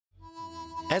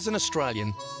As an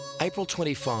Australian, April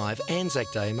 25,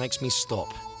 Anzac Day, makes me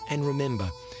stop and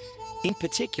remember. In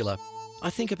particular, I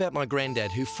think about my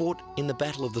granddad who fought in the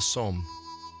Battle of the Somme.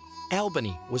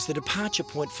 Albany was the departure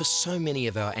point for so many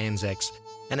of our Anzacs,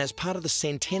 and as part of the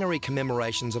centenary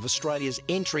commemorations of Australia's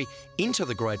entry into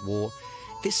the Great War,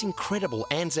 this incredible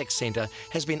Anzac Centre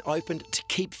has been opened to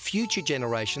keep future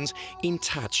generations in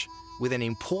touch with an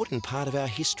important part of our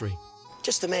history.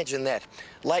 Just imagine that.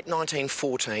 Late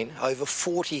 1914, over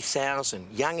 40,000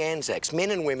 young Anzacs,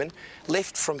 men and women,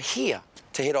 left from here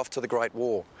to head off to the Great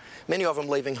War, many of them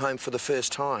leaving home for the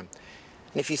first time.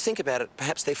 And if you think about it,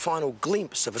 perhaps their final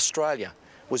glimpse of Australia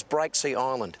was Breaksea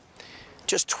Island,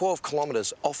 just 12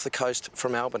 kilometres off the coast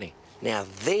from Albany. Now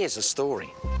there's a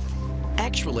story.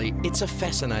 Actually, it's a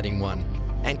fascinating one.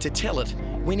 And to tell it,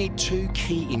 we need two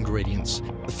key ingredients.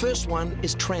 The first one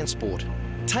is transport.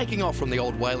 Taking off from the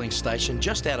old whaling station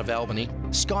just out of Albany,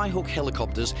 Skyhook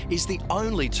Helicopters is the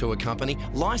only tour company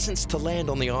licensed to land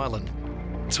on the island.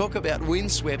 Talk about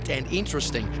windswept and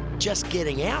interesting. Just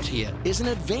getting out here is an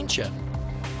adventure.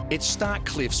 Its stark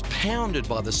cliffs pounded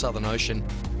by the Southern Ocean,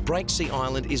 Breaksea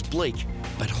Island is bleak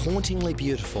but hauntingly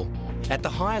beautiful. At the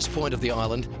highest point of the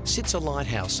island sits a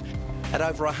lighthouse. At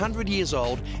over 100 years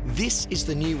old, this is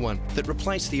the new one that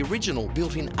replaced the original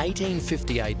built in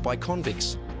 1858 by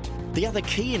convicts. The other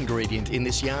key ingredient in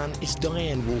this yarn is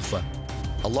Diane Wolfer,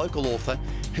 a local author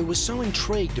who was so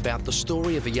intrigued about the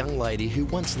story of a young lady who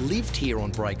once lived here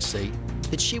on Breaksea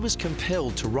that she was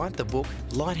compelled to write the book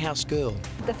Lighthouse Girl.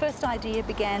 The first idea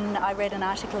began, I read an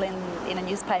article in a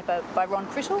newspaper by Ron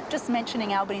Crittle just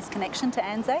mentioning Albany's connection to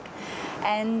Anzac,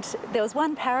 and there was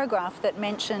one paragraph that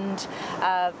mentioned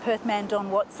Perth man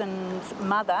Don Watson's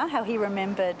mother, how he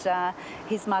remembered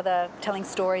his mother telling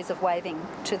stories of waving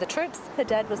to the troops. Her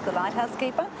dad was the lighthouse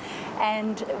keeper,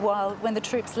 and when the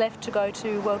troops left to go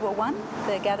to World War I,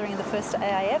 the gathering of the 1st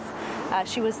AAF,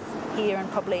 she was here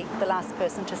and probably the last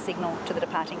person to signal to the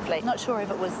departing fleet. Not sure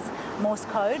if it was Morse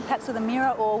code, perhaps with a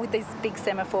mirror, or with these big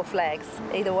semaphore flags.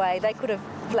 Either way, they could have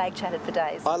flag chatted for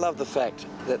days. I love the fact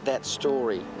that that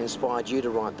story inspired you to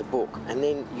write the book, and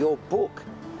then your book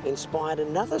inspired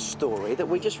another story that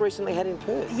we just recently had in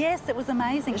Perth. Yes, it was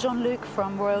amazing. Jean-Luc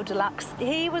from Royal Deluxe,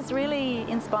 he was really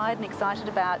inspired and excited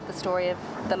about the story of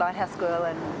the Lighthouse Girl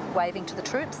and waving to the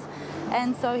troops,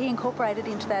 and so he incorporated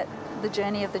into that the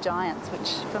journey of the giants, which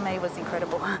for me was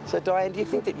incredible. So Diane, do you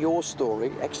think that your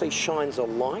story actually shines a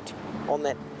light on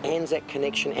that Anzac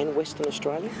connection and Western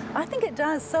Australia? I think it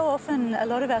does. So often a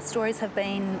lot of our stories have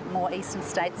been more eastern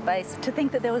states based. To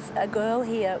think that there was a girl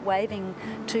here waving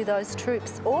to those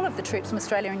troops, all of the troops from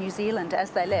Australia and New Zealand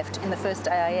as they left in the 1st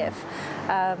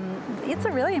AAF, it's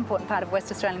a really important part of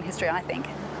West Australian history, I think.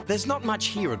 There's not much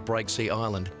here at Breaksea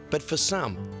Island, but for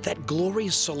some, that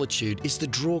glorious solitude is the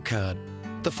draw card.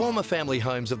 The former family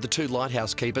homes of the two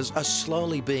lighthouse keepers are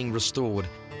slowly being restored,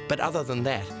 but other than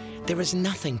that, there is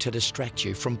nothing to distract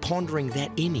you from pondering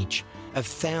that image of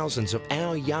thousands of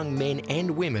our young men and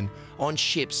women on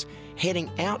ships heading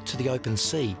out to the open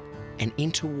sea and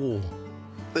into war.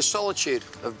 The solitude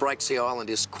of Breaksea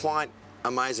Island is quite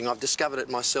amazing. I've discovered it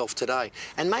myself today,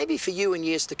 and maybe for you in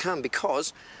years to come,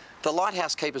 because the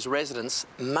lighthouse keepers' residence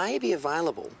may be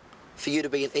available for you to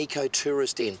be an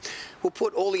eco-tourist in. We'll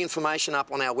put all the information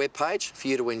up on our webpage for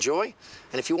you to enjoy,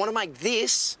 and if you want to make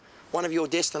this one of your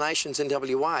destinations in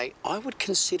WA, I would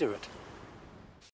consider it.